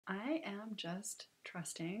I am just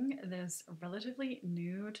trusting this relatively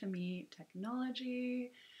new to me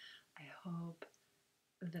technology. I hope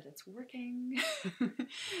that it's working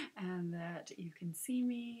and that you can see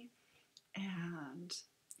me. And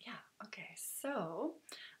yeah, okay, so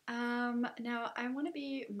now I want to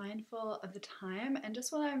be mindful of the time, and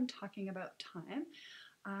just while I'm talking about time,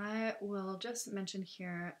 I will just mention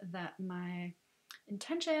here that my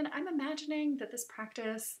intention, I'm imagining that this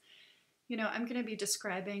practice, I'm going to be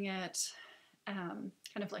describing it kind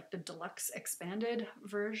of like the deluxe expanded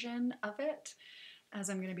version of it, as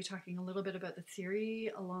I'm going to be talking a little bit about the theory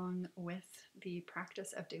along with the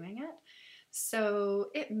practice of doing it. So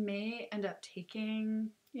it may end up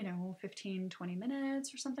taking, 15, 20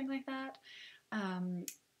 minutes or something like that. And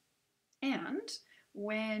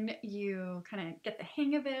when you kind of get the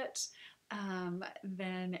hang of it,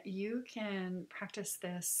 then you can practice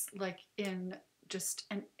this like in just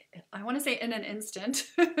an, I want to say in an instant,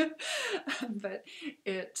 but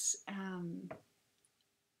it,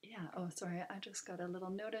 yeah, oh, sorry, I just got a little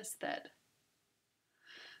notice that,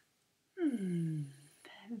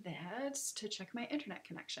 that's to check my internet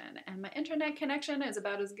connection. And my internet connection is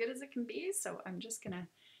about as good as it can be, so I'm just gonna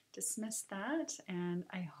dismiss that, and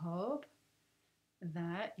I hope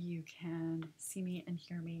that you can see me and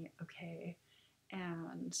hear me okay.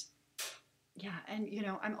 And yeah, and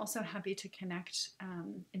I'm also happy to connect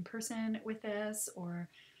in person with this, or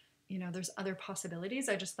there's other possibilities.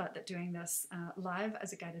 I just thought that doing this live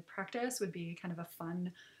as a guided practice would be kind of a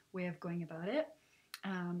fun way of going about it.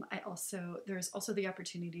 There's also the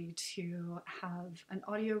opportunity to have an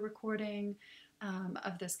audio recording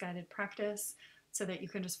of this guided practice, so that you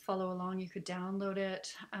can just follow along. You could download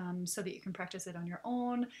it so that you can practice it on your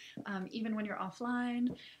own, even when you're offline.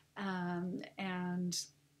 And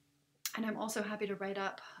I'm also happy to write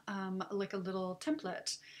up like a little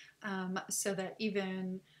template, so that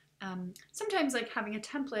even sometimes, like, having a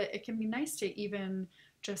template, it can be nice to even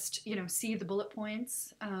just see the bullet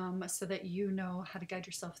points, so that you know how to guide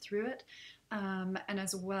yourself through it. And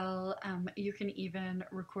as well, you can even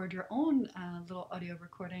record your own little audio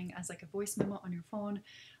recording as like a voice memo on your phone,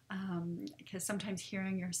 because sometimes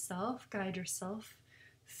hearing yourself guide yourself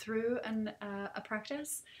through a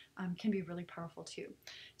practice can be really powerful too.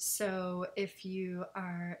 So if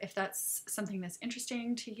that's something that's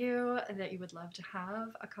interesting to you, that you would love to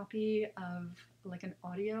have a copy of like an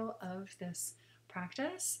audio of this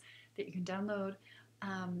practice that you can download,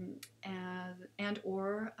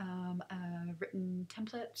 or a written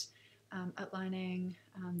template outlining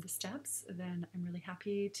the steps, then I'm really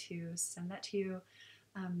happy to send that to you.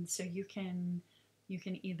 So you can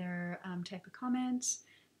either type a comment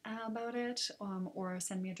about it, or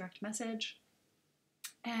send me a direct message.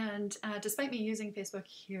 And despite me using Facebook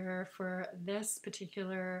here for this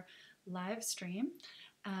particular live stream,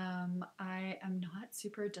 I am not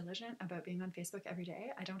super diligent about being on Facebook every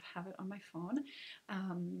day. I don't have it on my phone.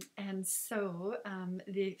 And so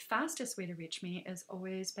the fastest way to reach me is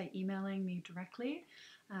always by emailing me directly,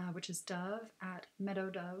 which is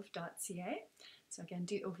dove@meadowdove.ca. So again,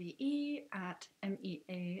 DOVE at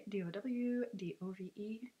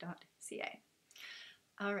MEADOWDOVE.ca.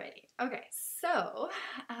 Alrighty, okay, so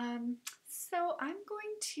I'm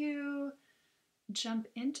going to jump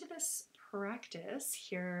into this practice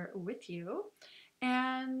here with you,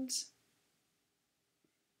 and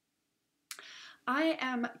I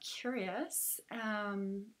am curious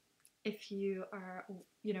if you are,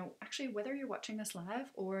 actually whether you're watching this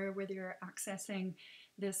live or whether you're accessing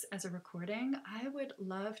this as a recording. I would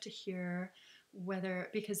love to hear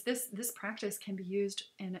because this practice can be used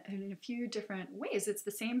in a few different ways. It's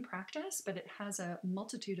the same practice, but it has a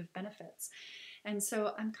multitude of benefits. And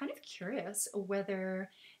so I'm kind of curious whether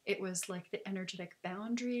it was like the energetic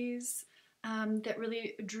boundaries that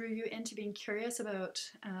really drew you into being curious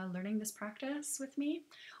about learning this practice with me,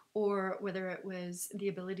 or whether it was the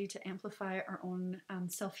ability to amplify our own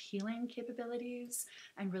self-healing capabilities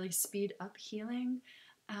and really speed up healing,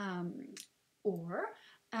 or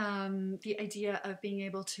the idea of being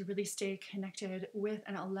able to really stay connected with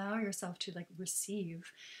and allow yourself to like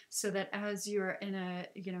receive, so that as you're in a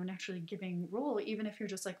naturally giving role, even if you're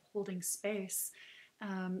just like holding space,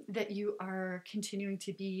 that you are continuing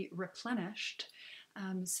to be replenished,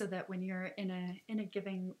 so that when you're in a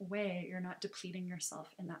giving way, you're not depleting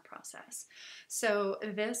yourself in that process. So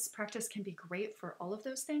this practice can be great for all of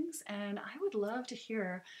those things, and I would love to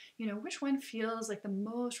hear, which one feels like the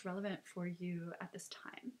most relevant for you at this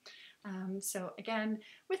time. So again,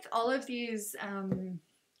 with all of these,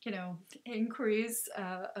 inquiries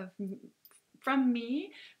from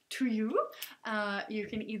me, to you. You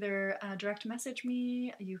can either direct message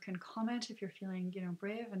me, you can comment if you're feeling,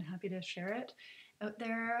 brave and happy to share it out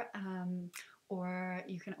there, or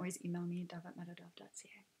you can always email me,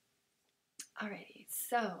 dov@metadov.ca. Alrighty,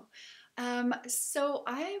 so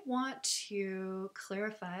I want to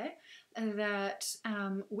clarify that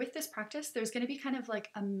with this practice, there's going to be kind of like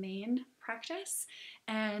a main practice,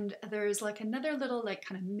 and there's like another little like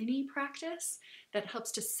kind of mini practice that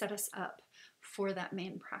helps to set us up for that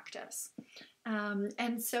main practice.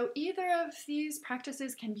 And so either of these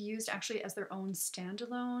practices can be used actually as their own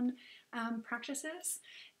standalone practices.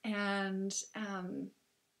 And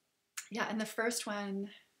yeah, and the first one,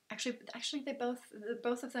 actually they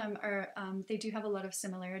both of them are, they do have a lot of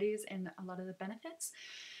similarities in a lot of the benefits.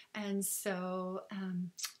 And so,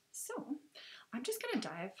 so I'm just gonna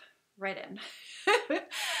dive right in.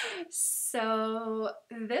 So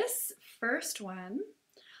this first one,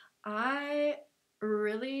 I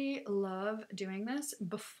really love doing this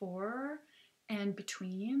before and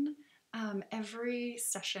between every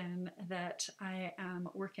session that I am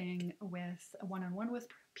working with one-on-one with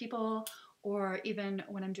people, or even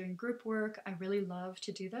when I'm doing group work. I really love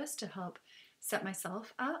to do this to help set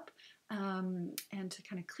myself up and to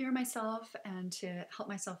kind of clear myself and to help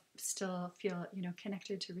myself still feel,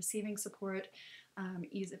 connected to receiving support,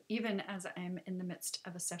 even as I'm in the midst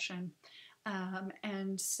of a session.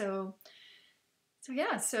 And so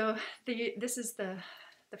yeah, so this is the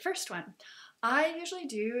first one. I usually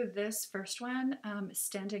do this first one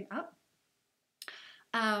standing up.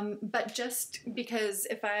 But just because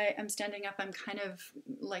if I am standing up, I'm kind of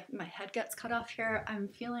like my head gets cut off here. I'm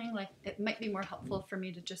feeling like it might be more helpful for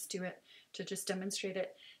me to just do it, to just demonstrate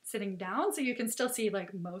it sitting down, so you can still see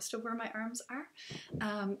like most of where my arms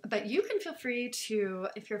are. But you can feel free to,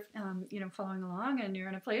 if you're following along and you're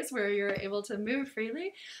in a place where you're able to move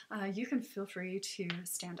freely, you can feel free to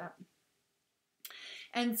stand up.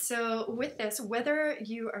 And so with this, whether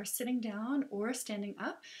you are sitting down or standing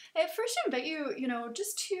up, I first invite you,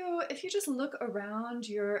 if you just look around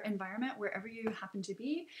your environment, wherever you happen to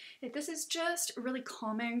be, if this is just really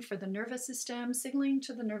calming for the nervous system, signaling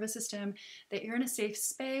to the nervous system that you're in a safe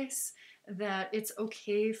space, that it's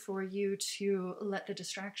okay for you to let the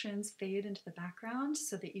distractions fade into the background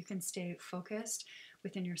so that you can stay focused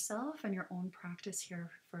within yourself and your own practice here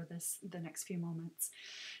for the next few moments.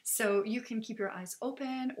 So you can keep your eyes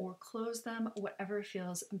open or close them, whatever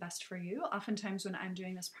feels best for you. Oftentimes when I'm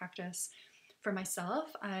doing this practice for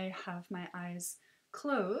myself, I have my eyes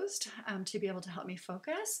closed to be able to help me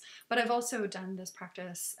focus, but I've also done this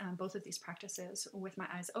practice, both of these practices, with my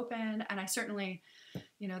eyes open. And I certainly,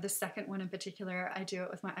 the second one in particular, I do it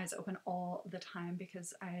with my eyes open all the time,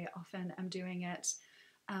 because I often am doing it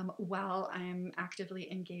while I'm actively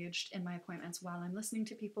engaged in my appointments, while I'm listening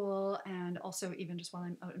to people, and also even just while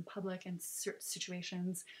I'm out in public in certain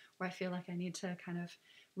situations where I feel like I need to kind of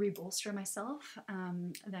rebolster myself,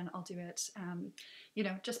 then I'll do it,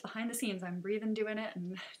 just behind the scenes. I'm breathing, doing it,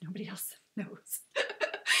 and nobody else knows.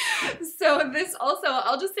 So this also,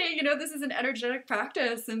 I'll just say, this is an energetic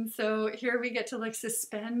practice. And so here we get to like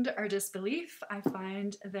suspend our disbelief. I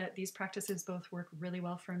find that these practices both work really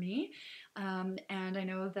well for me. And I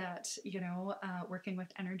know that, working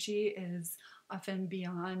with energy is often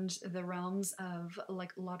beyond the realms of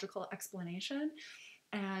like logical explanation.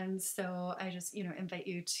 And so I just, invite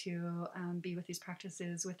you to be with these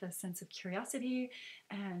practices with a sense of curiosity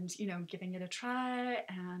and, giving it a try,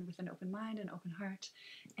 and with an open mind and open heart,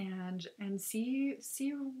 and see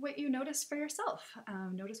what you notice for yourself.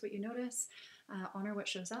 Notice what you notice, honor what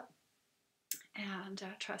shows up, and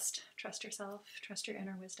trust yourself, trust your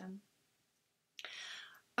inner wisdom.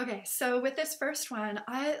 Okay, so with this first one,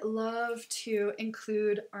 I love to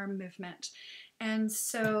include arm movement. And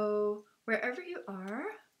so wherever you are,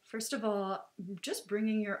 first of all, just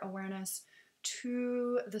bringing your awareness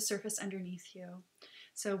to the surface underneath you.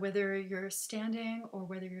 So whether you're standing or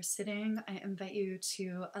whether you're sitting, I invite you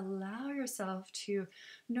to allow yourself to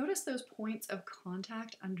notice those points of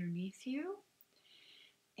contact underneath you,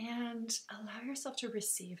 and allow yourself to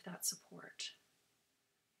receive that support.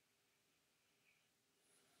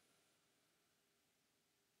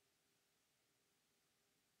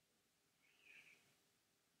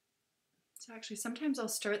 So actually, sometimes I'll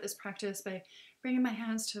start this practice by bringing my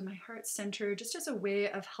hands to my heart center, just as a way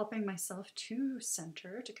of helping myself to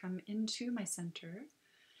center, to come into my center.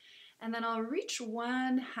 And then I'll reach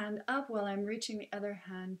one hand up while I'm reaching the other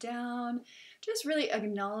hand down, just really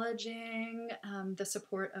acknowledging the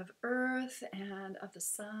support of earth and of the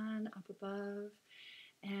sun up above,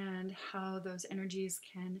 and how those energies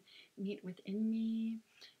can meet within me.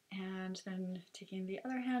 And then taking the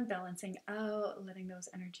other hand, balancing out, letting those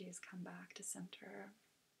energies come back to center.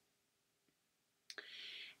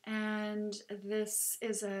 And this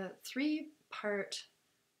is a 3-part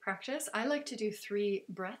practice. I like to do 3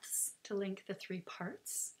 breaths to link the 3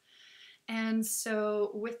 parts. And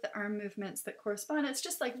so with the arm movements that correspond, it's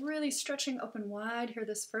just like really stretching open wide here.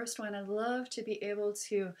 This first one, I love to be able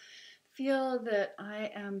to feel that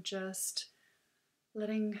I am just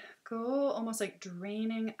letting go, almost like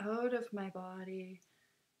draining out of my body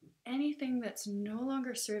anything that's no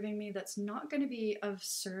longer serving me, that's not going to be of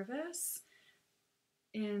service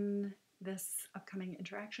in this upcoming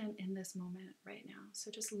interaction, in this moment right now.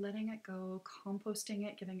 So just letting it go, composting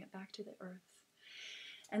it, giving it back to the earth.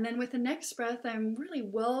 And then with the next breath, I'm really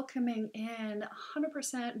welcoming in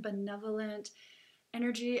 100% benevolent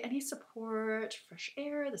energy, any support, fresh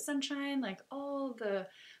air, the sunshine, like all the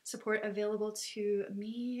support available to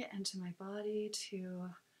me and to my body to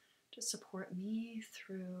just support me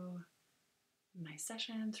through my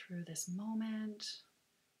session, through this moment,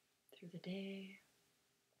 through the day.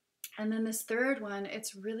 And then this third one,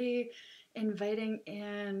 it's really inviting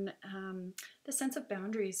in the sense of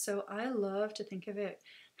boundaries. So I love to think of it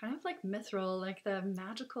kind of like mithril, like the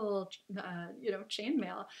magical,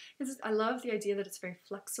 chainmail. I love the idea that it's very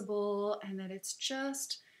flexible and that it's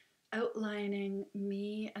just outlining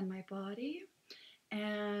me and my body.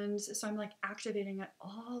 And so I'm like activating it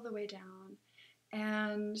all the way down.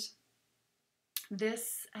 And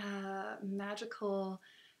this magical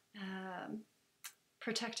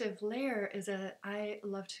protective layer is I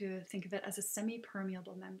love to think of it as a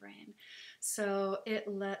semi-permeable membrane. So it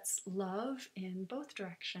lets love in both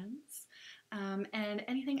directions, and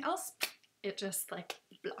anything else, it just like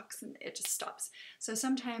blocks and it just stops. So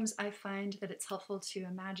sometimes I find that it's helpful to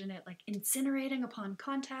imagine it like incinerating upon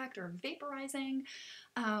contact or vaporizing,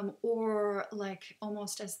 or like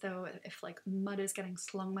almost as though if like mud is getting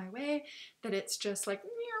slung my way, that it's just like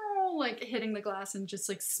hitting the glass and just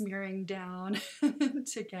like smearing down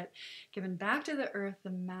to get given back to the earth, the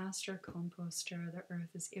master composter. The earth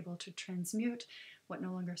is able to transmute what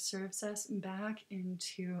no longer serves us back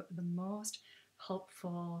into the most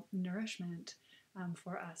helpful nourishment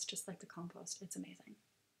for us, just like the compost. It's amazing.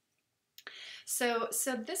 So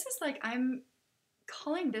this is like, I'm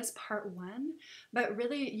calling this part 1, but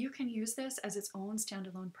really you can use this as its own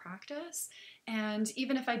standalone practice. And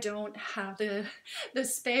even if I don't have the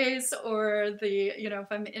space, or the,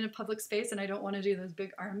 if I'm in a public space and I don't want to do those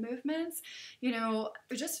big arm movements,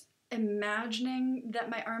 just imagining that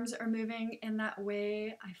my arms are moving in that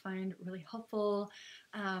way, I find really helpful.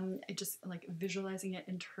 I just like visualizing it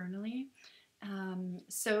internally.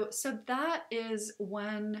 So that is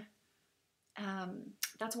one.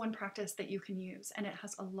 That's one practice that you can use, and it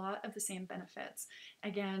has a lot of the same benefits.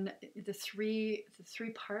 Again, the three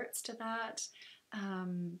parts to that.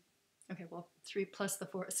 Okay, well, 3 plus the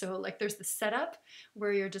 4. So like there's the setup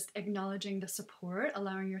where you're just acknowledging the support,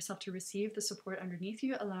 allowing yourself to receive the support underneath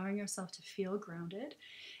you, allowing yourself to feel grounded,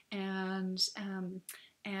 and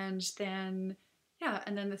then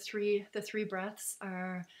the 3 breaths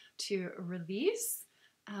are to release.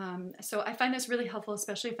 So I find this really helpful,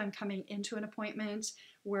 especially if I'm coming into an appointment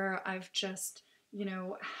where I've just,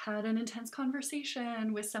 had an intense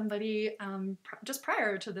conversation with somebody just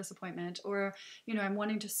prior to this appointment, or, I'm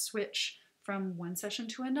wanting to switch from one session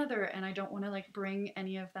to another, and I don't want to like bring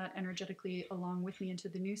any of that energetically along with me into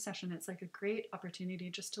the new session. It's like a great opportunity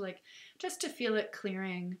just to feel it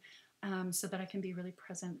clearing, so that I can be really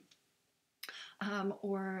present.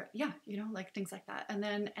 Like things like that. And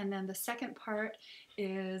then the second part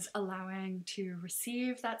is allowing to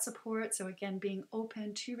receive that support. So again, being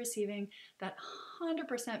open to receiving that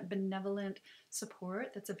 100% benevolent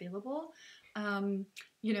support that's available.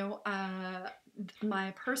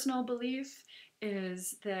 My personal belief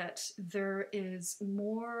is that there is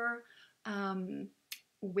more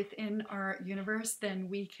within our universe than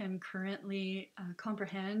we can currently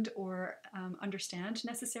comprehend or understand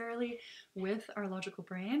necessarily with our logical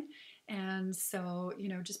brain. And so,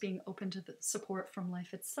 just being open to the support from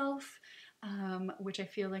life itself, which I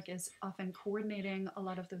feel like is often coordinating a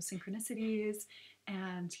lot of those synchronicities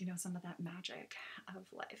and, some of that magic of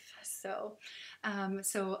life. So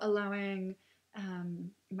allowing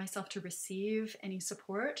myself to receive any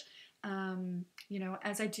support.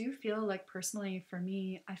 As I do feel like personally for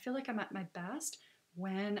me, I feel like I'm at my best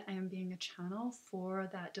when I am being a channel for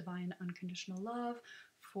that divine unconditional love,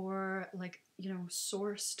 for like,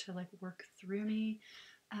 source to like work through me.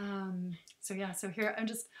 So here I'm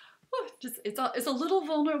just just it's a little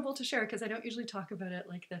vulnerable to share because I don't usually talk about it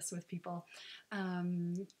like this with people,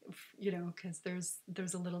 you know, because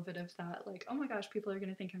there's a little bit of that, like, oh my gosh, people are going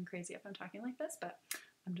to think I'm crazy if I'm talking like this, but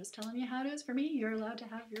I'm just telling you how it is for me. You're allowed to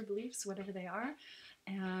have your beliefs, whatever they are,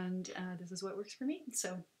 and this is what works for me.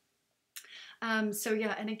 So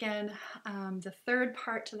yeah, and again, the third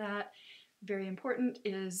part to that, very important,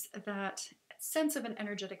 is that sense of an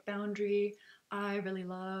energetic boundary. I really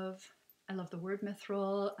love. I love the word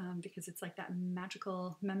mithril because it's like that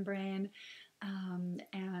magical membrane.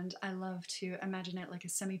 And I love to imagine it like a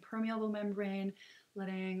semi-permeable membrane,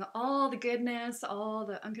 letting all the goodness, all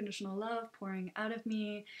the unconditional love pouring out of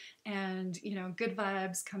me, and, you know, good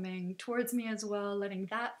vibes coming towards me as well, letting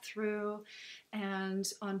that through. And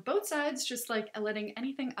on both sides, just like letting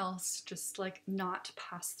anything else just like not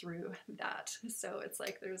pass through that. So it's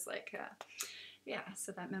like there's like yeah,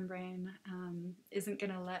 so that membrane isn't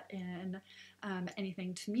going to let in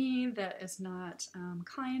anything to me that is not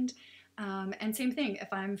kind. And same thing,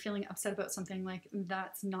 if I'm feeling upset about something, like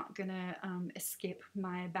that's not going to escape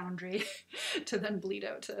my boundary to then bleed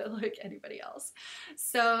out to like anybody else.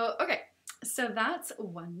 So, okay, so that's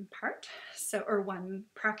one part, so, or one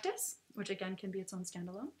practice, which again can be its own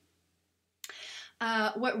standalone.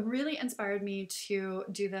 What really inspired me to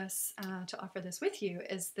do this, to offer this with you,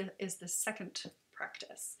 is the second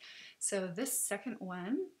practice. So this second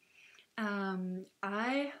one,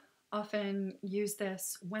 I often use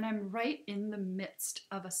this when I'm right in the midst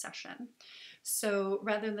of a session. So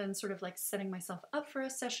rather than sort of like setting myself up for a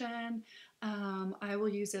session, I will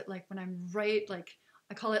use it like when I'm right, like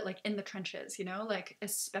I call it like in the trenches, you know, like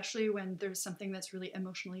especially when there's something that's really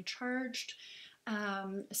emotionally charged.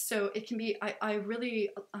 So it can be, I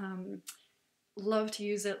really love to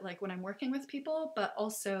use it like when I'm working with people, but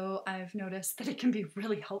also I've noticed that it can be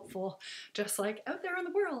really helpful just like out there in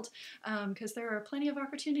the world, because there are plenty of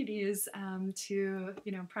opportunities to,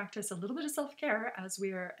 you know, practice a little bit of self-care as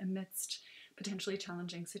we are amidst potentially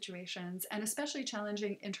challenging situations, and especially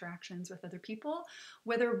challenging interactions with other people,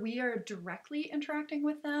 whether we are directly interacting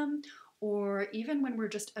with them or even when we're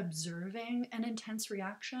just observing an intense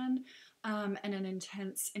reaction and an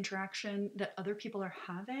intense interaction that other people are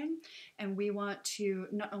having. And we want to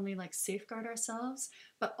not only like safeguard ourselves,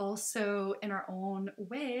 but also in our own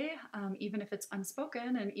way, even if it's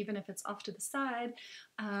unspoken and even if it's off to the side,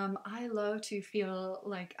 I love to feel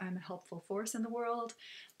like I'm a helpful force in the world.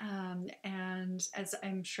 And as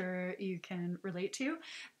I'm sure you can relate to,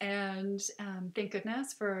 and thank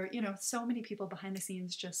goodness for, you know, so many people behind the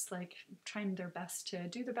scenes just like trying their best to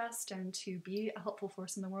do their best and to be a helpful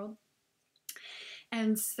force in the world.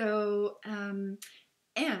 And so,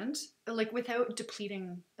 and like without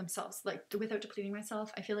depleting themselves, like without depleting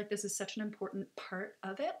myself, I feel like this is such an important part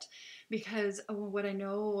of it, because what I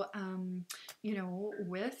know, you know,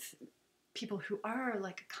 with people who are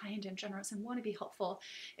like kind and generous and want to be helpful,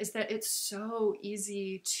 is that it's so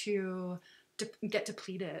easy to get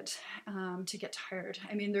depleted, to get tired.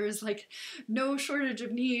 I mean, there's like no shortage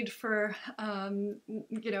of need for,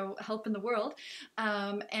 you know, help in the world.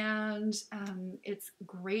 And it's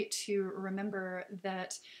great to remember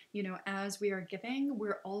that, you know, as we are giving,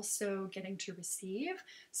 we're also getting to receive,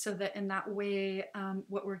 so that in that way,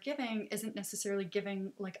 what we're giving isn't necessarily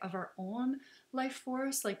giving like of our own life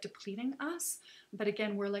force, like depleting us, but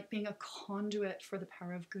again, we're like being a conduit for the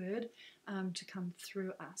power of good to come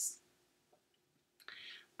through us.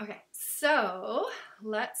 Okay, so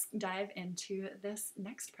let's dive into this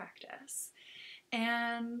next practice.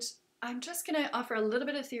 And I'm just gonna offer a little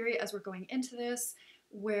bit of theory as we're going into this,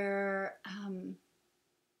 where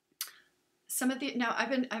some of the, now I've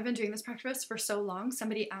been doing this practice for so long.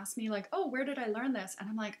 Somebody asked me like, oh, where did I learn this? And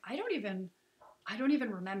I'm like, I don't even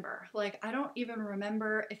remember. Like, I don't even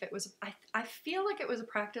remember if it was, I feel like it was a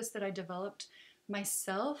practice that I developed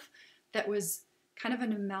myself that was kind of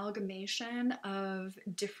an amalgamation of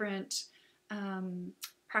different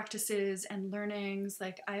practices and learnings.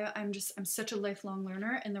 Like I'm such a lifelong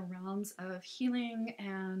learner in the realms of healing,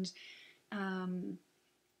 and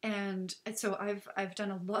so I've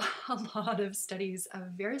done a lot of studies of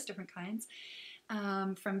various different kinds,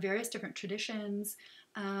 from various different traditions,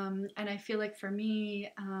 and I feel like for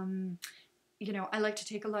me, you know, I like to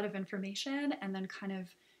take a lot of information and then kind of,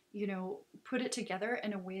 you know, put it together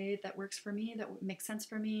in a way that works for me, that makes sense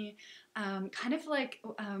for me. Kind of like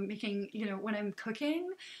making, you know, when I'm cooking,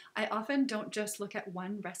 I often don't just look at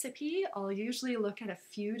one recipe. I'll usually look at a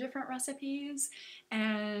few different recipes,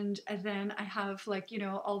 and then I have like, you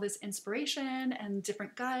know, all this inspiration and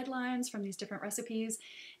different guidelines from these different recipes.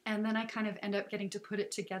 And then I kind of end up getting to put it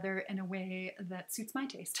together in a way that suits my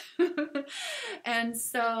taste. And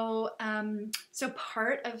so, so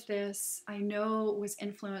part of this I know was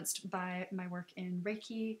influenced by my work in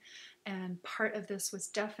Reiki, and part of this was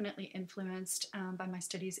definitely influenced by my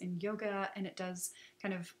studies in yoga, and it does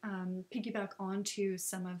kind of piggyback onto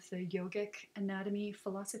some of the yogic anatomy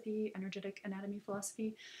philosophy, energetic anatomy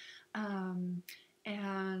philosophy.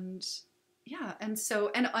 And yeah, and so,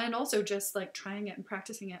 and also just like trying it and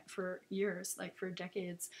practicing it for years, like for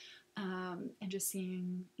decades, and just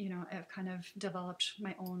seeing, you know, I've kind of developed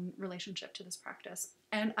my own relationship to this practice,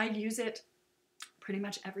 and I use it pretty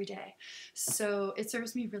much every day. So it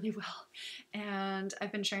serves me really well. And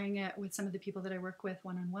I've been sharing it with some of the people that I work with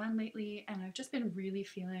one-on-one lately, and I've just been really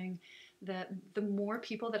feeling that the more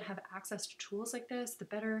people that have access to tools like this, the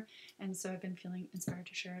better. And so I've been feeling inspired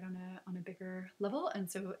to share it on a bigger level. And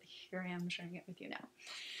so here I am sharing it with you now.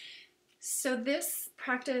 So this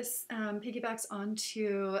practice piggybacks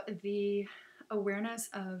onto the awareness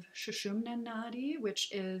of Sushumna Nadi,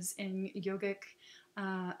 which is in yogic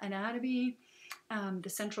anatomy, the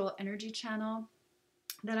central energy channel,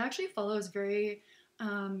 that actually follows very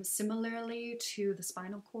similarly to the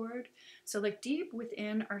spinal cord. So like deep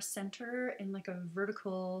within our center in like a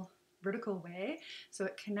vertical way. So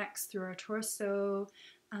it connects through our torso.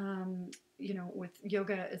 You know, with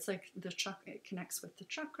yoga, it's like it connects with the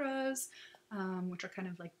chakras, which are kind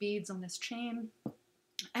of like beads on this chain.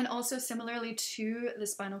 And also similarly to the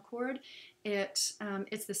spinal cord, it's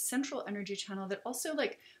the central energy channel that also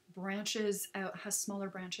like branches out, has smaller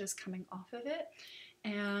branches coming off of it.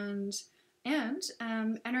 And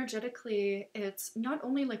energetically, it's not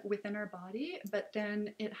only like within our body, but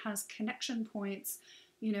then it has connection points,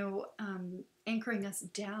 you know, anchoring us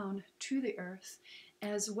down to the earth,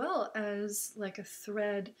 as well as like a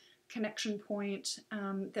thread connection point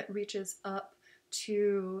that reaches up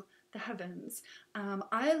to the heavens.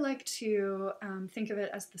 I like to think of it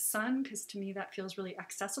as the sun, because to me that feels really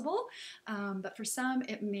accessible, but for some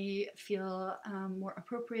it may feel more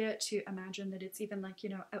appropriate to imagine that it's even like, you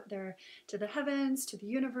know, out there to the heavens, to the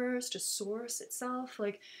universe, to source itself,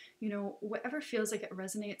 like, you know, whatever feels like it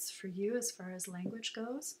resonates for you as far as language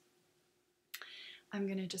goes. I'm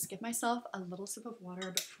gonna just give myself a little sip of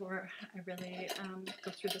water before I really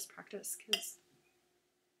go through this practice, because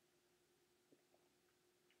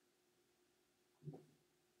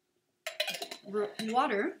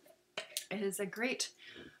water is a great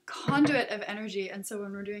conduit of energy, and so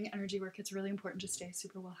when we're doing energy work, it's really important to stay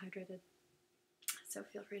super well hydrated. So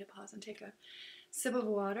feel free to pause and take a sip of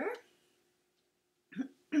water.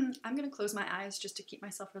 I'm going to close my eyes just to keep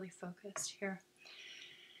myself really focused here.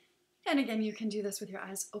 And again, you can do this with your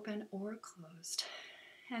eyes open or closed.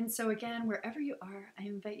 And so again, wherever you are, I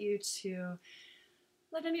invite you to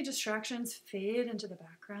let any distractions fade into the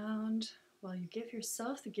background while you give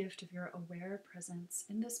yourself the gift of your aware presence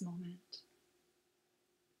in this moment.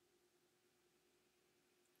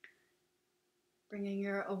 Bringing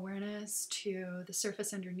your awareness to the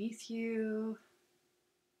surface underneath you,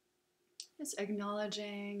 just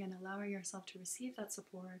acknowledging and allowing yourself to receive that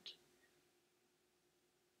support.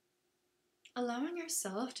 Allowing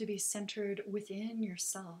yourself to be centered within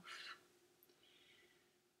yourself.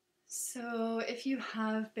 So if you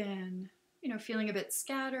have been, you know, feeling a bit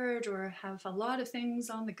scattered or have a lot of things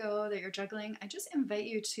on the go that you're juggling, I just invite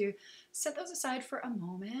you to set those aside for a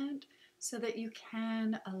moment so that you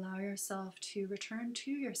can allow yourself to return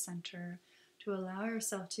to your center, to allow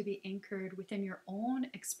yourself to be anchored within your own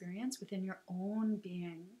experience, within your own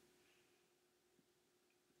being.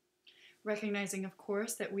 Recognizing, of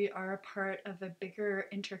course, that we are a part of a bigger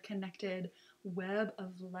interconnected web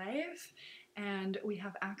of life, and we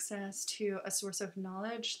have access to a source of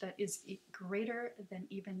knowledge that is greater than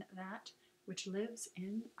even that which lives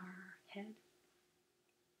in our head.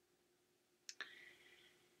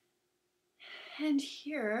 And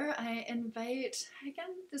here I invite,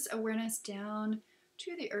 again, this awareness down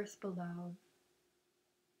to the earth below.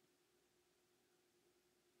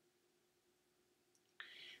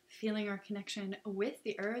 Feeling our connection with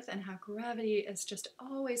the earth and how gravity is just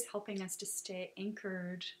always helping us to stay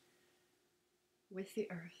anchored with the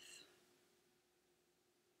earth.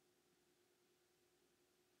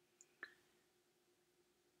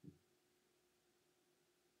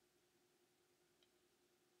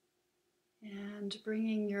 And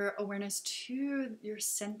bringing your awareness to your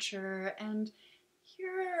center. And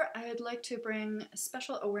here I'd like to bring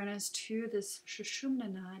special awareness to this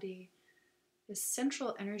Sushumna Nadi, this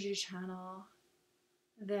central energy channel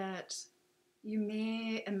that you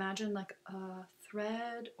may imagine like a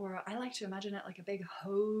thread, or I like to imagine it like a big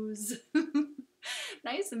hose. And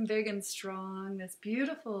nice and big and strong, this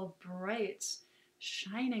beautiful, bright,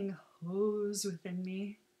 shining hose within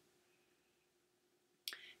me,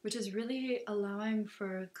 which is really allowing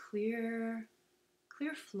for clear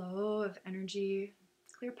flow of energy,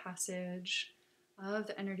 clear passage of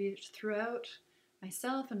the energy throughout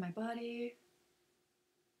myself and my body.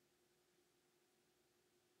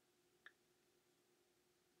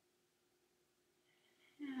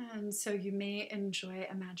 And so you may enjoy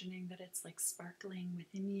imagining that it's like sparkling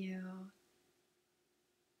within you.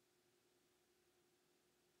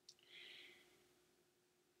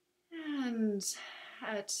 And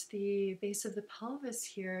at the base of the pelvis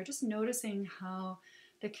here, just noticing how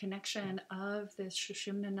the connection of this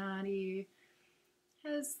Sushumna Nadi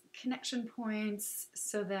has connection points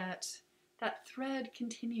so that that thread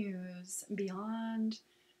continues beyond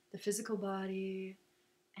the physical body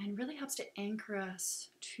and really helps to anchor us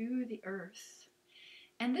to the earth.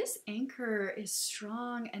 And this anchor is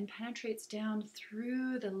strong and penetrates down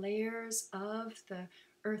through the layers of the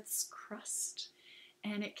earth's crust.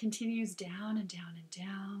 And it continues down and down and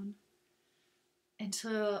down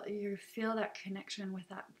until you feel that connection with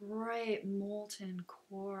that bright, molten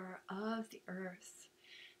core of the earth,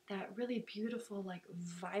 that really beautiful, like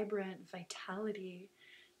vibrant vitality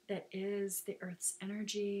that is the earth's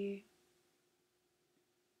energy.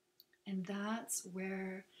 And that's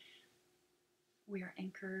where we are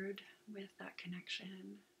anchored with that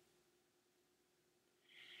connection.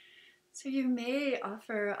 So you may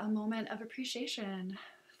offer a moment of appreciation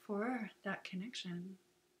for that connection.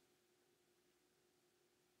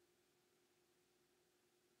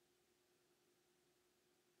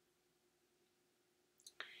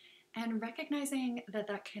 And recognizing that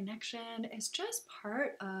that connection is just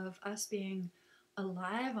part of us being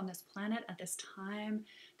alive on this planet at this time,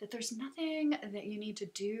 that there's nothing that you need to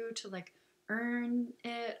do to like earn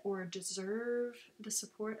it or deserve the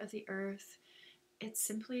support of the earth. It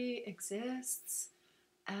simply exists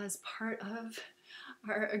as part of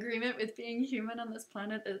our agreement with being human on this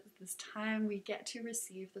planet. At this time, we get to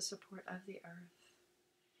receive the support of the earth.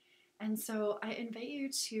 And so I invite you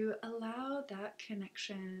to allow that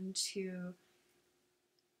connection, to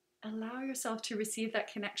allow yourself to receive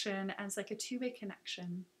that connection as like a two-way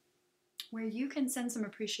connection where you can send some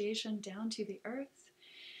appreciation down to the earth.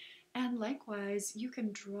 And likewise, you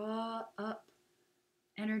can draw up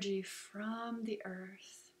energy from the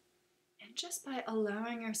earth. And just by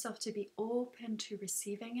allowing yourself to be open to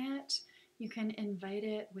receiving it, you can invite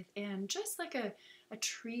it within, just like a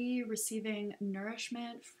tree receiving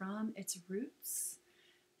nourishment from its roots.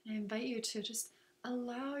 I invite you to just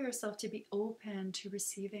allow yourself to be open to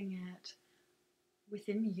receiving it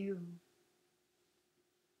within you.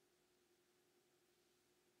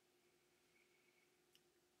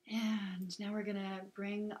 And now we're gonna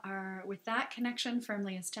bring with that connection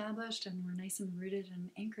firmly established and we're nice and rooted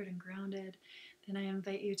and anchored and grounded, then I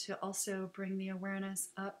invite you to also bring the awareness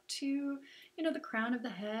up to, the crown of the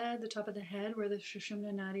head, the top of the head, where the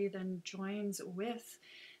Sushumna Nadi then joins with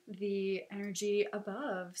the energy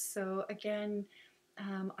above. So again,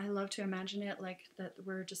 I love to imagine it like that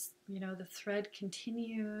we're just, the thread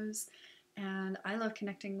continues. And I love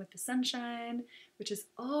connecting with the sunshine, which is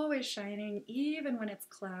always shining, even when it's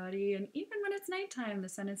cloudy, and even when it's nighttime, the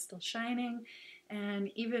sun is still shining. And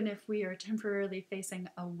even if we are temporarily facing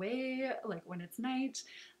away, like when it's night,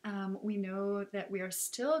 we know that we are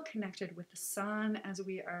still connected with the sun as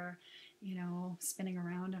we are, spinning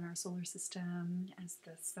around in our solar system, as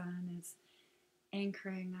the sun is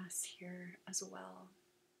anchoring us here as well.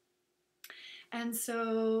 And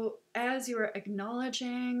so as you are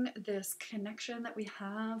acknowledging this connection that we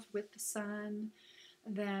have with the sun,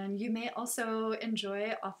 then you may also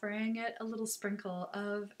enjoy offering it a little sprinkle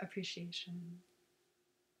of appreciation.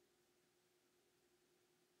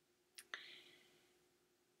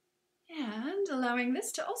 And allowing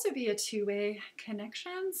this to also be a two-way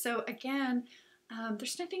connection. So again,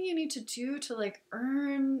 there's nothing you need to do to like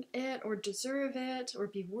earn it or deserve it or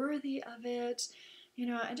be worthy of it.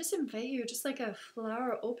 I just invite you, just like a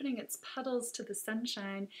flower opening its petals to the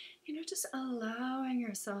sunshine, just allowing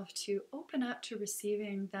yourself to open up to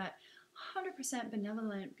receiving that 100%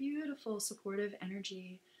 benevolent, beautiful, supportive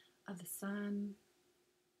energy of the sun,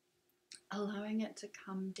 allowing it to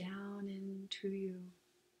come down into you.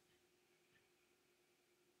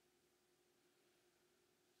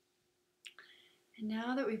 And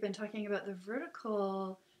now that we've been talking about the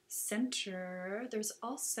vertical center, there's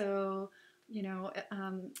also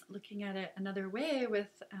looking at it another way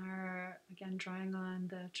with our, again, drawing on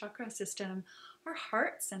the chakra system, our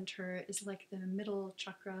heart center is like the middle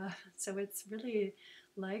chakra. So it's really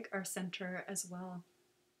like our center as well.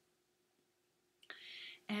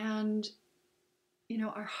 And, you know,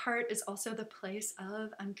 our heart is also the place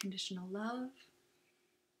of unconditional love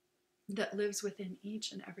that lives within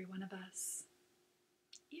each and every one of us.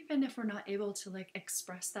 Even if we're not able to like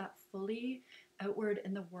express that fully outward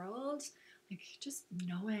in the world, like just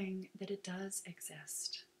knowing that it does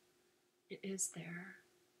exist. It is there.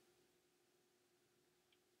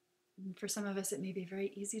 And for some of us, it may be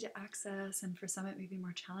very easy to access, and for some it may be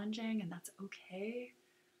more challenging, and that's okay.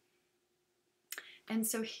 And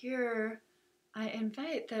so here, I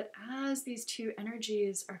invite that as these two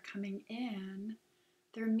energies are coming in,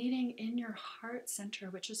 they're meeting in your heart center,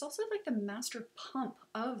 which is also like the master pump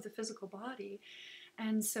of the physical body.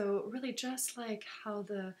 And so really just like how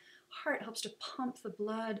the heart helps to pump the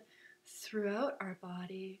blood throughout our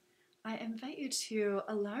body, I invite you to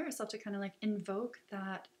allow yourself to kind of like invoke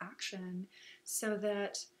that action so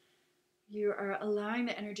that you are allowing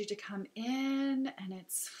the energy to come in, and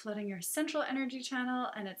it's flooding your central energy channel,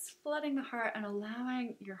 and it's flooding the heart and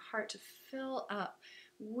allowing your heart to fill up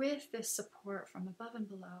with this support from above and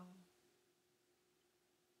below.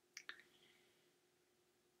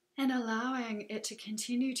 And allowing it to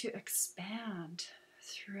continue to expand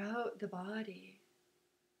throughout the body.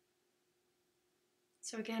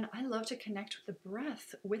 So again, I love to connect with the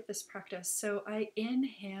breath with this practice. So I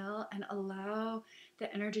inhale and allow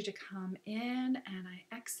the energy to come in, and I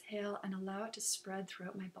exhale and allow it to spread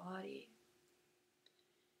throughout my body.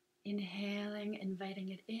 Inhaling, inviting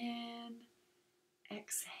it in.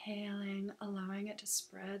 Exhaling, allowing it to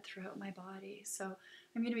spread throughout my body. So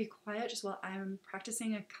I'm going to be quiet just while I'm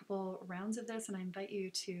practicing a couple rounds of this, and I invite you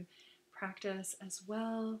to practice as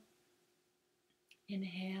well.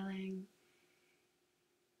 Inhaling,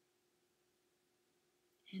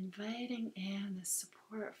 inviting in the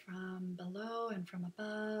support from below and from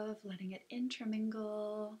above, letting it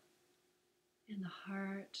intermingle in the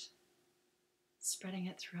heart, spreading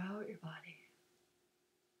it throughout your body.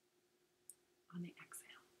 On the exhale.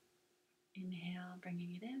 Inhale,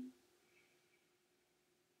 bringing it in.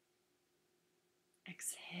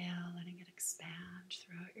 Exhale, letting it expand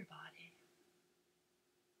throughout your body.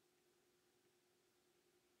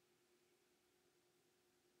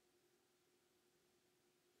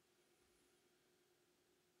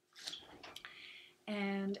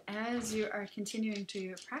 And as you are continuing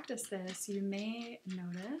to practice this, you may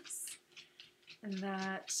notice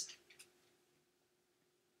that,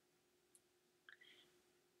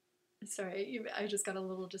 sorry, I just got a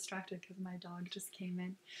little distracted because my dog just came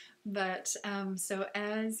in. But so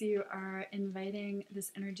as you are inviting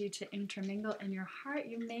this energy to intermingle in your heart,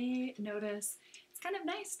 you may notice it's kind of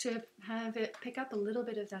nice to have it pick up a little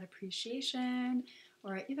bit of that appreciation,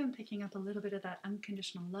 or even picking up a little bit of that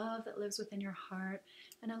unconditional love that lives within your heart,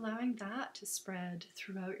 and allowing that to spread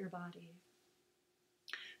throughout your body,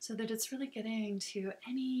 so that it's really getting to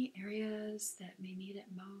any areas that may need it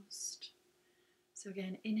most. So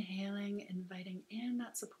again, inhaling, inviting in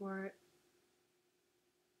that support,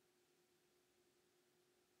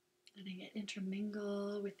 letting it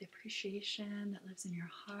intermingle with the appreciation that lives in your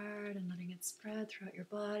heart, and letting it spread throughout your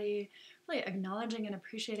body, really acknowledging and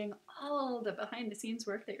appreciating all the behind the scenes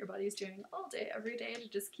work that your body is doing all day, every day to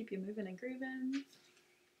just keep you moving and grooving.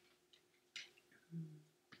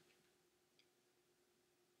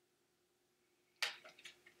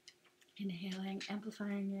 Inhaling,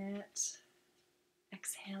 amplifying it,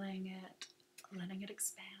 exhaling it, letting it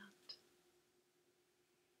expand.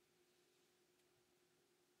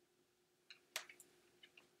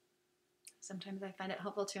 Sometimes I find it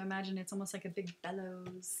helpful to imagine it's almost like a big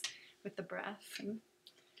bellows with the breath. And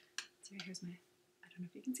so here's my, I don't know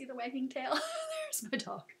if you can see the wagging tail. There's my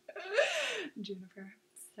dog, Juniper.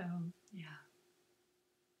 So, yeah.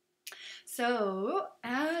 So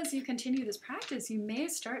as you continue this practice, you may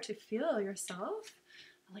start to feel yourself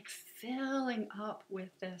like filling up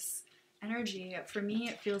with this energy. For me,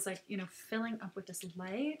 it feels like, you know, filling up with this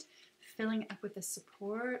light, filling up with this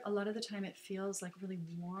support. A lot of the time it feels like really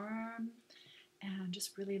warm and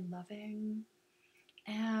just really loving.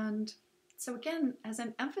 And so again, as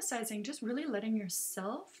I'm emphasizing, just really letting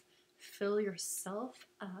yourself fill yourself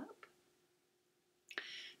up.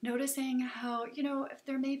 Noticing how, you know, if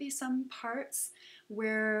there may be some parts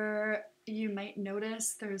where you might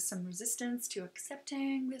notice there's some resistance to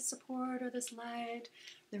accepting this support or this light.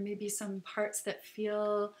 There may be some parts that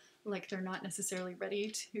feel like they're not necessarily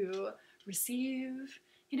ready to receive,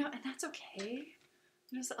 you know, and that's okay.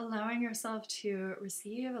 Just allowing yourself to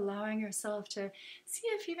receive, allowing yourself to see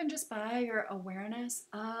if even just by your awareness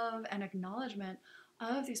of and acknowledgement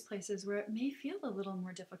of these places where it may feel a little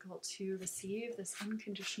more difficult to receive this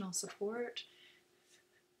unconditional support,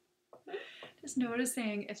 just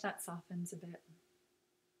noticing if that softens a bit.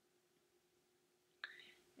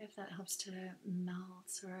 if that helps to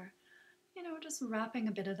melt, or, you know, just wrapping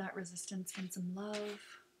a bit of that resistance in some love,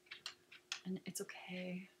 and it's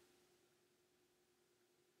okay.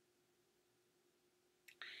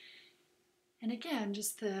 And again,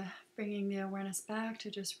 just the bringing the awareness back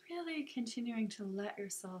to just really continuing to let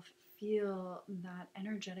yourself feel that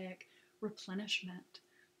energetic replenishment.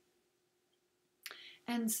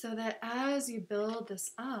 And so that as you build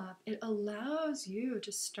this up, it allows you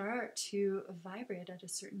to start to vibrate at a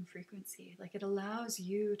certain frequency. Like, it allows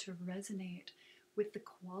you to resonate with the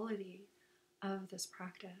quality of this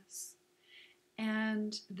practice.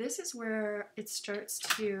 And this is where it starts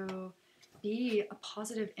to be a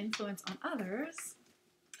positive influence on others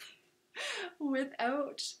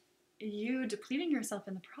without you depleting yourself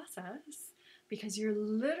in the process, because you're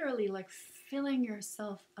literally like filling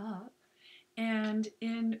yourself up. And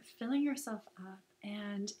in filling yourself up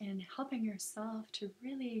and in helping yourself to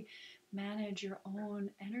really manage your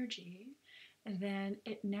own energy, then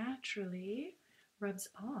it naturally rubs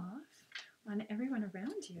off on everyone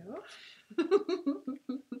around you,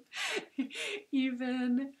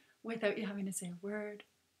 even without you having to say a word.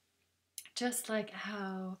 Just like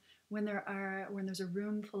how when there's a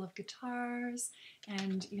room full of guitars,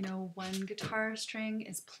 and, you know, one guitar string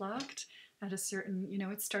is plucked at a certain, you know,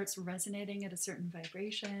 it starts resonating at a certain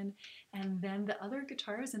vibration, and then the other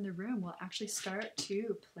guitars in the room will actually start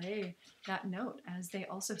to play that note as they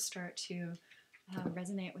also start to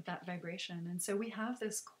resonate with that vibration. And so we have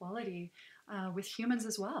this quality with humans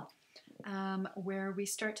as well, where we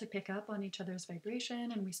start to pick up on each other's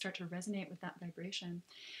vibration and we start to resonate with that vibration.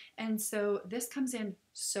 And so this comes in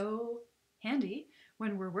so handy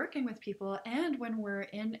when we're working with people, and when we're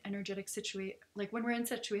in when we're in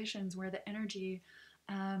situations where the energy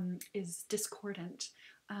is discordant.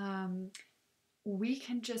 We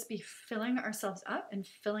can just be filling ourselves up and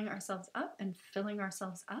filling ourselves up and filling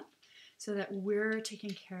ourselves up, so that we're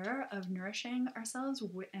taking care of nourishing ourselves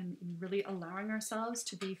and really allowing ourselves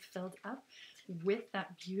to be filled up with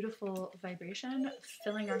that beautiful vibration,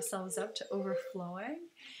 filling ourselves up to overflowing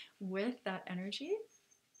with that energy.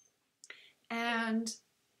 And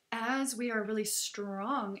as we are really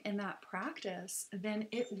strong in that practice, then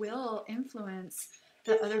it will influence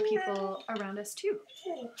the other people around us too.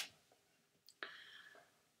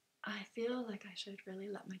 I feel like I should really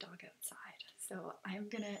let my dog outside. So I'm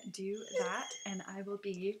gonna do that, and I will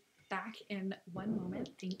be back in one moment.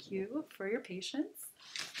 Thank you for your patience.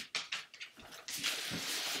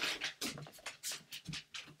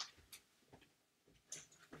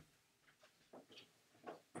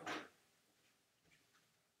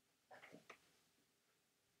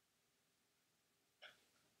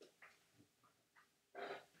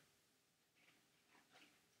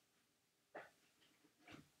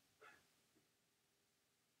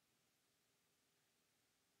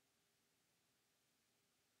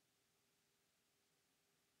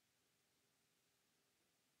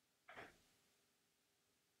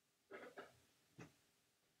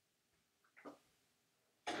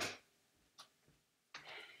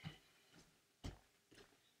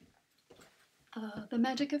 The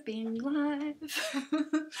magic of being live.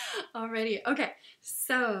 Alrighty, okay.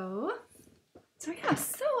 So yeah,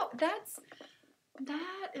 so that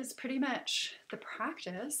is pretty much the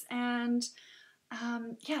practice. And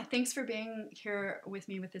yeah, thanks for being here with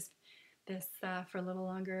me with this for a little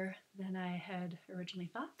longer than I had originally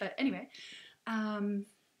thought. But anyway,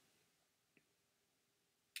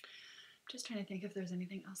 just trying to think if there's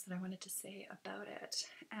anything else that I wanted to say about it.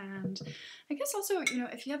 And I guess also, you know,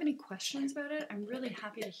 if you have any questions about it, I'm really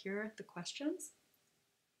happy to hear the questions.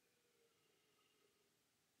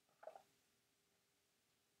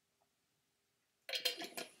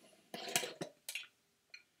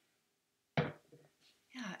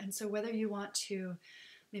 Yeah, and so whether you want to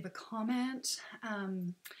leave a comment,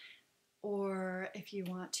 or if you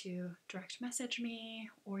want to direct message me,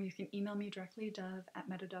 or you can email me directly,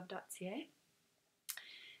 dove@metadove.ca,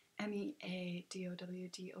 meadowdove.ca,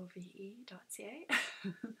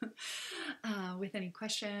 with any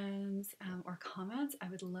questions or comments. I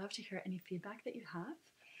would love to hear any feedback that you have.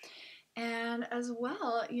 And as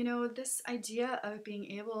well, you know, this idea of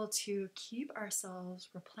being able to keep ourselves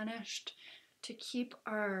replenished, to keep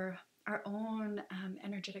our own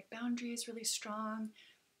energetic boundaries really strong,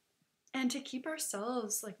 and to keep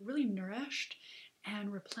ourselves like really nourished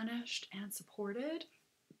and replenished and supported,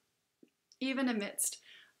 even amidst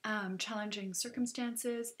challenging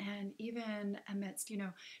circumstances, and even amidst, you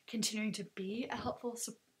know, continuing to be a helpful,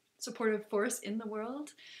 supportive force in the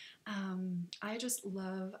world. I just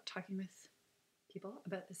love talking with people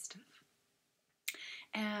about this stuff.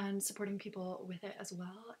 and supporting people with it as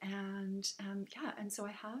well. And yeah, and so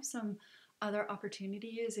I have some other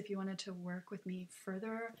opportunities if you wanted to work with me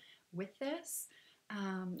further with this.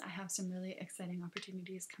 I have some really exciting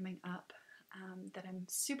opportunities coming up that I'm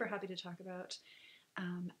super happy to talk about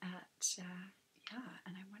yeah,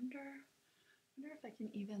 and I wonder if I can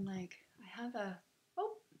even like, I have a,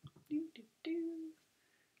 oh, do do do,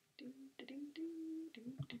 do do do do do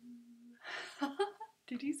do.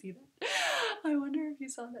 Did you see that? I wonder if you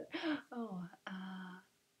saw that. Oh,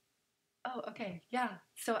 oh, okay, yeah.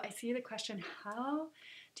 So I see the question, how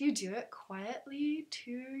do you do it quietly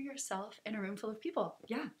to yourself in a room full of people?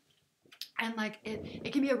 Yeah. And like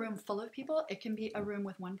it can be a room full of people. It can be a room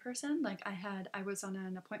with one person. Like I was on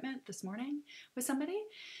an appointment this morning with somebody,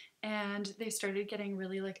 and they started getting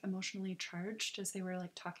really like emotionally charged as they were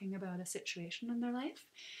like talking about a situation in their life.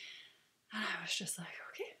 And I was just like,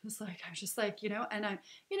 okay, I was just like, and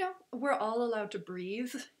we're all allowed to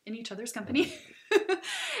breathe in each other's company.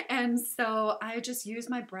 And so I just use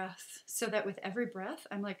my breath so that with every breath,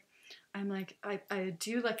 I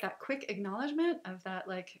do like that quick acknowledgement of that,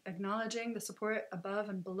 like acknowledging the support above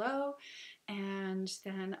and below. And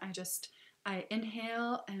then I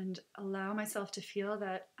inhale and allow myself to feel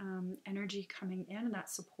that energy coming in and that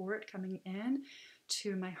support coming in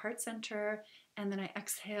to my heart center. And then I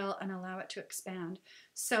exhale and allow it to expand.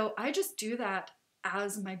 So I just do that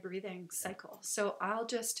as my breathing cycle. So I'll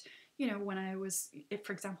just, when I was,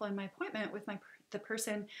 for example, in my appointment with the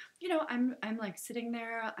person, I'm like sitting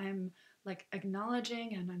there, I'm like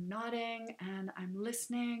acknowledging and I'm nodding and I'm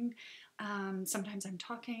listening. Sometimes I'm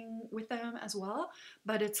talking with them as well,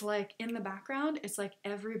 but it's like in the background, it's like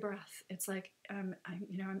every breath, it's like I'm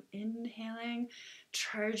inhaling,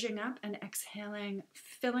 charging up, and exhaling,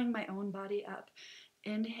 filling my own body up.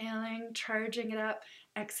 Inhaling, charging it up,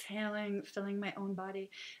 exhaling, filling my own body.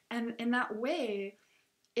 And in that way,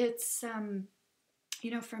 it's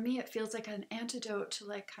for me, it feels like an antidote to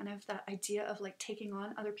like kind of that idea of like taking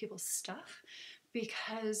on other people's stuff,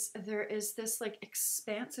 because there is this like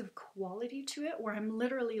expansive quality to it where I'm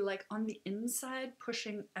literally like on the inside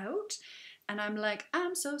pushing out, and I'm like,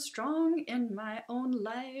 I'm so strong in my own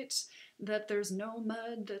light that there's no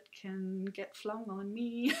mud that can get flung on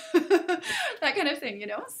me. That kind of thing,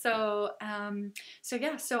 So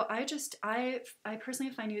yeah, so I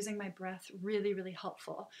personally find using my breath really, really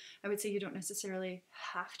helpful. I would say you don't necessarily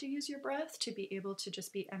have to use your breath to be able to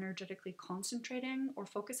just be energetically concentrating or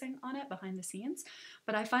focusing on it behind the scenes.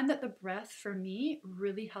 But I find that the breath for me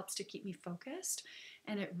really helps to keep me focused,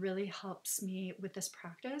 and it really helps me with this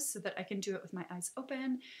practice so that I can do it with my eyes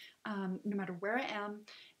open, no matter where I am.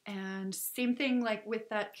 And same thing like with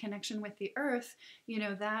that connection with the earth,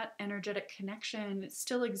 that energetic connection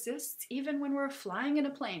still exists even when we're flying in a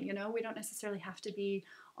plane. We don't necessarily have to be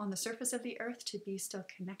on the surface of the earth to be still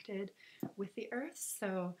connected with the earth.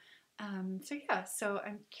 So yeah, so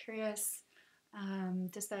I'm curious,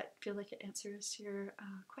 does that feel like it answers your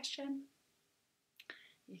question?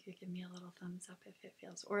 You could give me a little thumbs up if it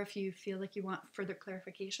feels, or if you feel like you want further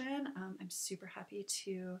clarification, I'm super happy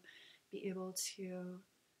to be able to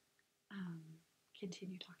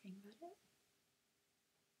continue talking about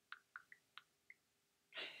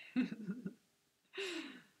it.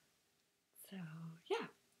 So yeah,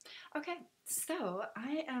 okay, so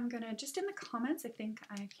I am gonna, just in the comments, I think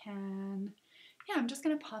I can, yeah, I'm just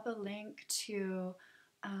gonna pop a link to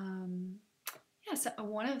so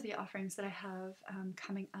one of the offerings that I have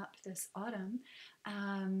coming up this autumn,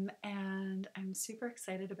 and I'm super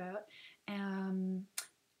excited about.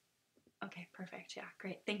 Okay, perfect. Yeah,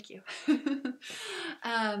 great. Thank you.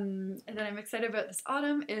 And that I'm excited about this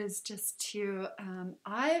autumn is just to,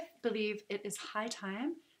 I believe it is high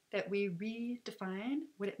time that we redefine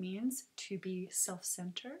what it means to be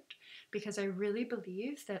self-centered, because I really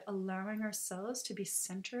believe that allowing ourselves to be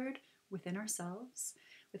centered within ourselves,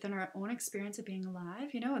 within our own experience of being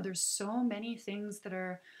alive, there's so many things that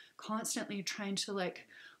are constantly trying to like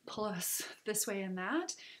pull us this way and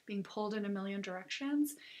that, being pulled in a million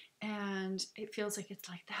directions. And it feels like it's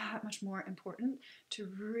like that much more important to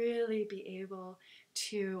really be able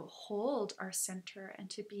to hold our center and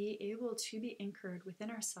to be able to be anchored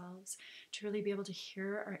within ourselves, to really be able to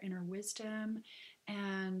hear our inner wisdom,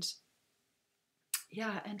 and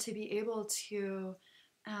yeah, and to be able to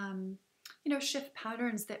shift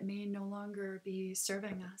patterns that may no longer be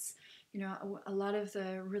serving us. A lot of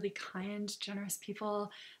the really kind, generous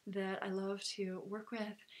people that I love to work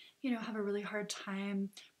with you know, have a really hard time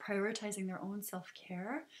prioritizing their own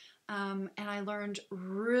self-care. And I learned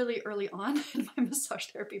really early on in my massage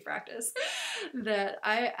therapy practice that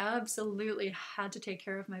I absolutely had to take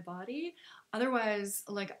care of my body. Otherwise,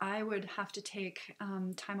 like, I would have to take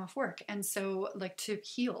time off work. And so, like, to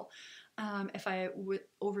heal, if I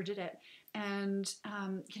overdid it. And,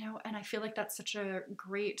 you know, and I feel like that's such a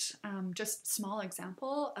great, just small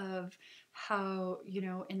example of how, you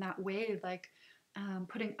know, in that way, like,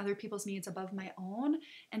 putting other people's needs above my own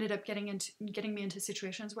ended up getting me into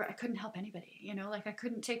situations where I couldn't help anybody. You know, like, I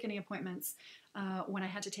couldn't take any appointments when I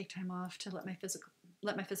had to take time off to let my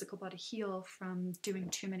physical body heal from doing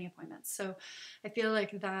too many appointments. So I feel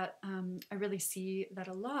like that I really see that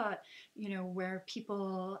a lot, you know, where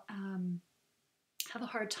people have a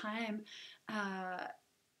hard time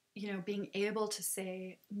you know, being able to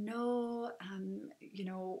say no, you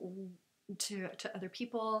know, to other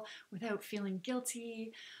people without feeling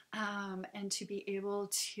guilty, and to be able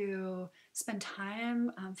to spend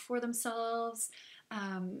time for themselves.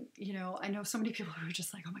 You know, I know so many people who are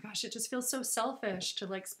just like, oh my gosh, it just feels so selfish to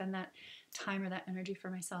like spend that time or that energy for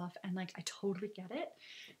myself. And like, I totally get it.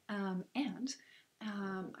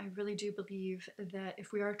 I really do believe that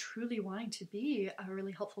if we are truly wanting to be a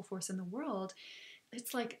really helpful force in the world,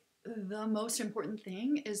 it's like the most important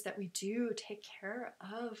thing is that we do take care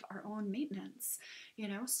of our own maintenance, you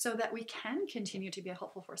know, so that we can continue to be a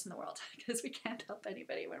helpful force in the world, because we can't help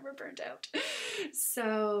anybody when we're burnt out.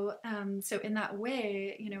 So, so in that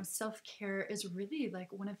way, you know, self-care is really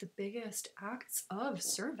like one of the biggest acts of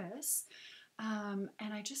service. And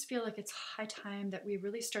I just feel like it's high time that we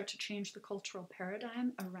really start to change the cultural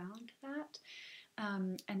paradigm around that.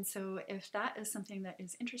 And so if that is something that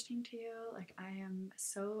is interesting to you, like, I am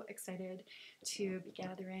so excited to be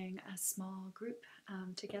gathering a small group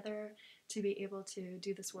together to be able to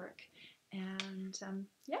do this work. And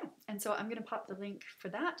yeah, and so I'm going to pop the link for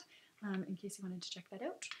that in case you wanted to check that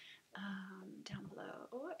out down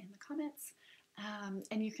below in the comments.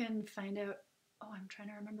 And you can find out, oh, I'm trying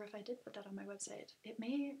to remember if I did put that on my website. It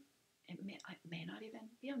may not even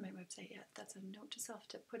be on my website yet. That's a note to self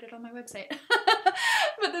to put it on my website.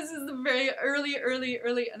 But this is a very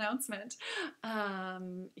early announcement.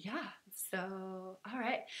 Yeah, so, all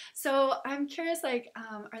right. So I'm curious, like,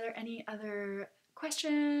 are there any other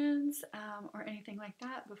questions or anything like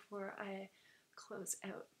that before I close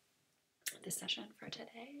out this session for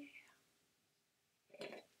today?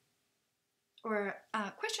 Or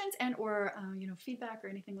questions and or you know, feedback or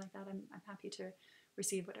anything like that. I'm happy to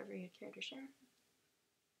receive whatever you care to share.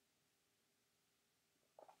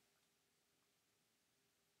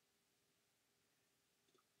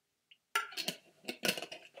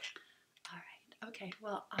 All right. Okay.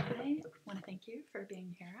 Well, I want to thank you for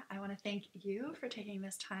being here. I want to thank you for taking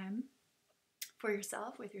this time for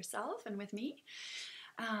yourself, with yourself, and with me.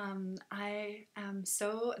 I am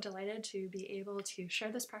so delighted to be able to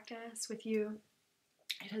share this practice with you.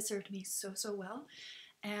 It has served me so well,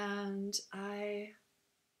 and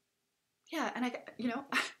you know,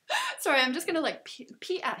 sorry, I'm just gonna like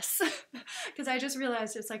PS because I just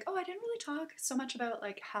realized it's like, oh, I didn't really talk so much about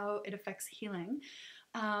like how it affects healing.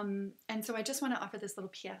 And so I just want to offer this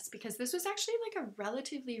little PS because this was actually like a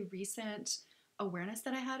relatively recent awareness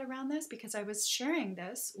that I had around this, because I was sharing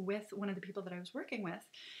this with one of the people that I was working with.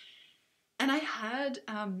 And I had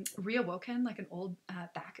reawoken like an old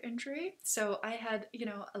back injury. So I had, you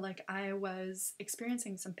know, like, I was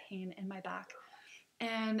experiencing some pain in my back.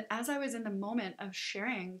 And as I was in the moment of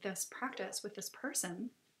sharing this practice with this person,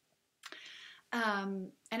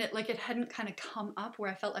 and it hadn't kind of come up where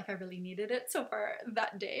I felt like I really needed it so far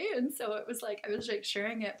that day. And so it was like, I was like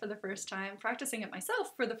sharing it for the first time, practicing it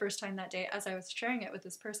myself for the first time that day as I was sharing it with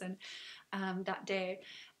this person that day.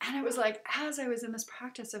 And it was like, as I was in this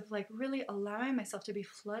practice of like really allowing myself to be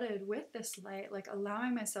flooded with this light, like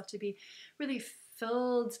allowing myself to be really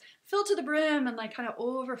filled to the brim and like kind of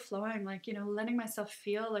overflowing, like, you know, letting myself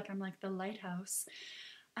feel like I'm like the lighthouse,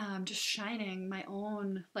 just shining my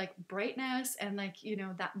own like brightness, and like, you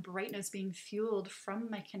know, that brightness being fueled from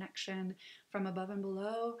my connection from above and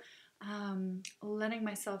below, letting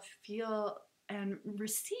myself feel and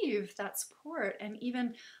receive that support, and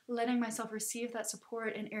even letting myself receive that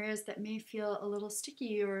support in areas that may feel a little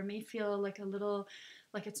sticky or may feel like a little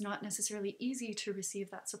like it's not necessarily easy to receive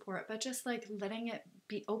that support, but just like letting it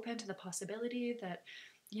be open to the possibility that,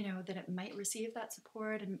 you know, that it might receive that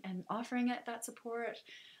support, and offering it that support.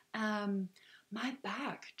 My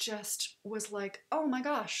back just was like, oh my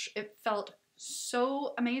gosh, it felt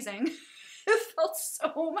so amazing. It felt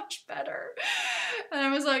so much better. And I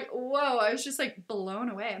was like, whoa, I was just like blown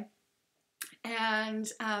away. And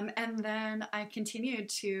then I continued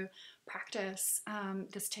to practice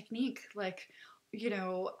this technique, like,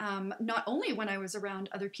 not only when I was around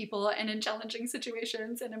other people and in challenging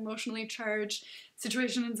situations and emotionally charged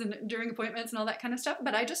situations and during appointments and all that kind of stuff,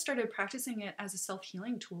 but I just started practicing it as a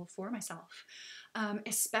self-healing tool for myself.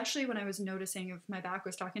 Especially when I was noticing if my back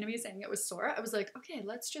was talking to me saying it was sore, I was like, okay,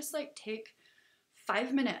 let's just like take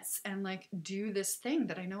 5 minutes and like do this thing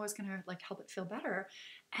that I know is gonna like help it feel better.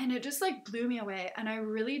 And it just like blew me away. And I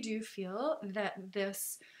really do feel that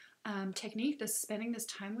this technique, this spending this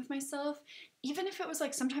time with myself, even if it was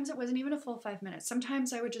like, sometimes it wasn't even a full 5 minutes.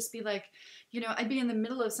 Sometimes I would just be like, I'd be in the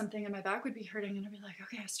middle of something and my back would be hurting and I'd be like,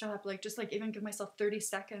 okay, stop. Like, just like even give myself 30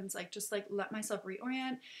 seconds, like just like let myself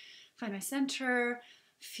reorient, find my center,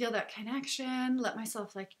 feel that connection, let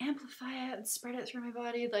myself like amplify it and spread it through my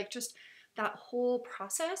body. Like just that whole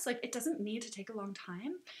process, like it doesn't need to take a long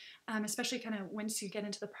time, especially kind of once you get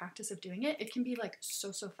into the practice of doing it, it can be like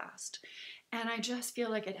so fast. And I just feel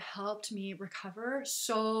like it helped me recover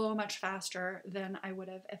so much faster than I would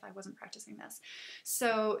have if I wasn't practicing this.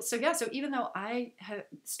 So even though I had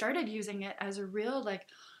started using it as a real like,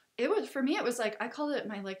 it was, for me, it was like, I called it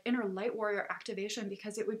my like inner light warrior activation,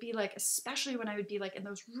 because it would be like, especially when I would be like in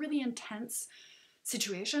those really intense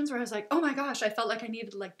situations where I was like, oh my gosh, I felt like I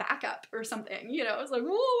needed like backup or something, I was like, oh,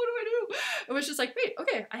 what do I do? It was just like, wait,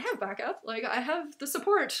 okay, I have backup. Like I have the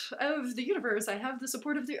support of the universe. I have the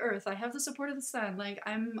support of the earth. I have the support of the sun. Like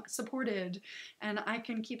I'm supported and I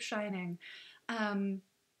can keep shining.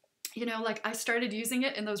 Like I started using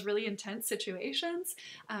it in those really intense situations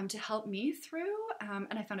to help me through,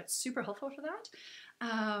 and I found it super helpful for that.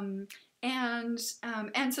 And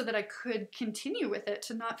so that I could continue with it,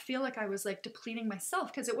 to not feel like I was like depleting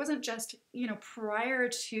myself, because it wasn't just, prior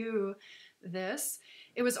to this,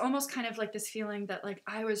 it was almost kind of like this feeling that like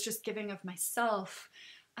I was just giving of myself,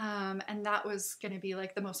 and that was going to be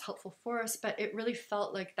like the most helpful force, but it really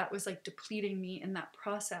felt like that was like depleting me in that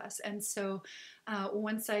process. And so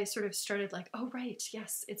once I sort of started like, oh right,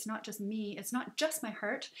 yes, it's not just me, it's not just my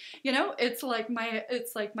heart, it's like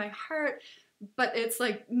my heart, but it's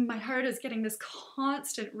like my heart is getting this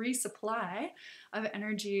constant resupply of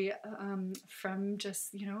energy from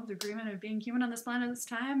just, the agreement of being human on this planet at this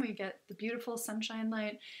time. We get the beautiful sunshine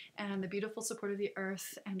light and the beautiful support of the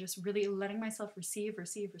earth, and just really letting myself receive,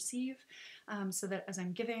 so that as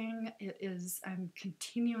I'm giving, I'm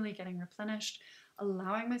continually getting replenished,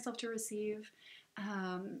 allowing myself to receive,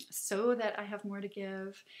 so that I have more to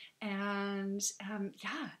give. And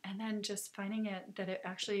and then just finding it that it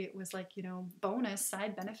actually was like, bonus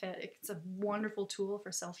side benefit. It's a wonderful tool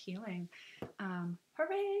for self-healing.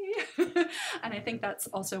 Hooray! And I think that's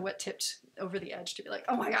also what tipped over the edge to be like,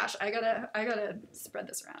 oh my gosh, I gotta spread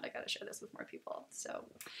this around. I gotta share this with more people. So,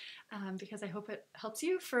 because I hope it helps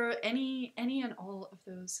you for any and all of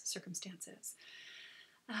those circumstances.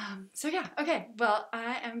 Okay, well,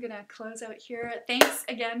 I am gonna close out here. Thanks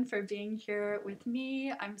again for being here with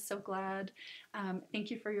me. I'm so glad. Thank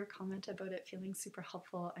you for your comment about it feeling super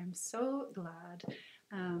helpful. I'm so glad.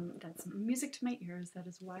 That's music to my ears. That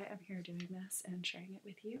is why I'm here doing this and sharing it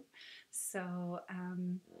with you. So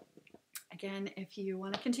again, if you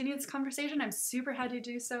want to continue this conversation, I'm super happy to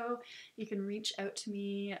do so. You can reach out to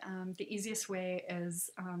me. The easiest way is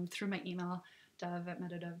through my email,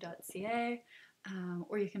 dove@metadove.ca.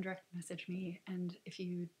 Or you can direct message me, and if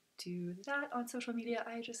you do that on social media,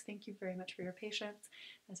 I just thank you very much for your patience,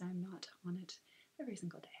 as I'm not on it every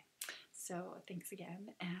single day. So thanks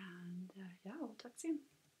again, and we'll talk soon.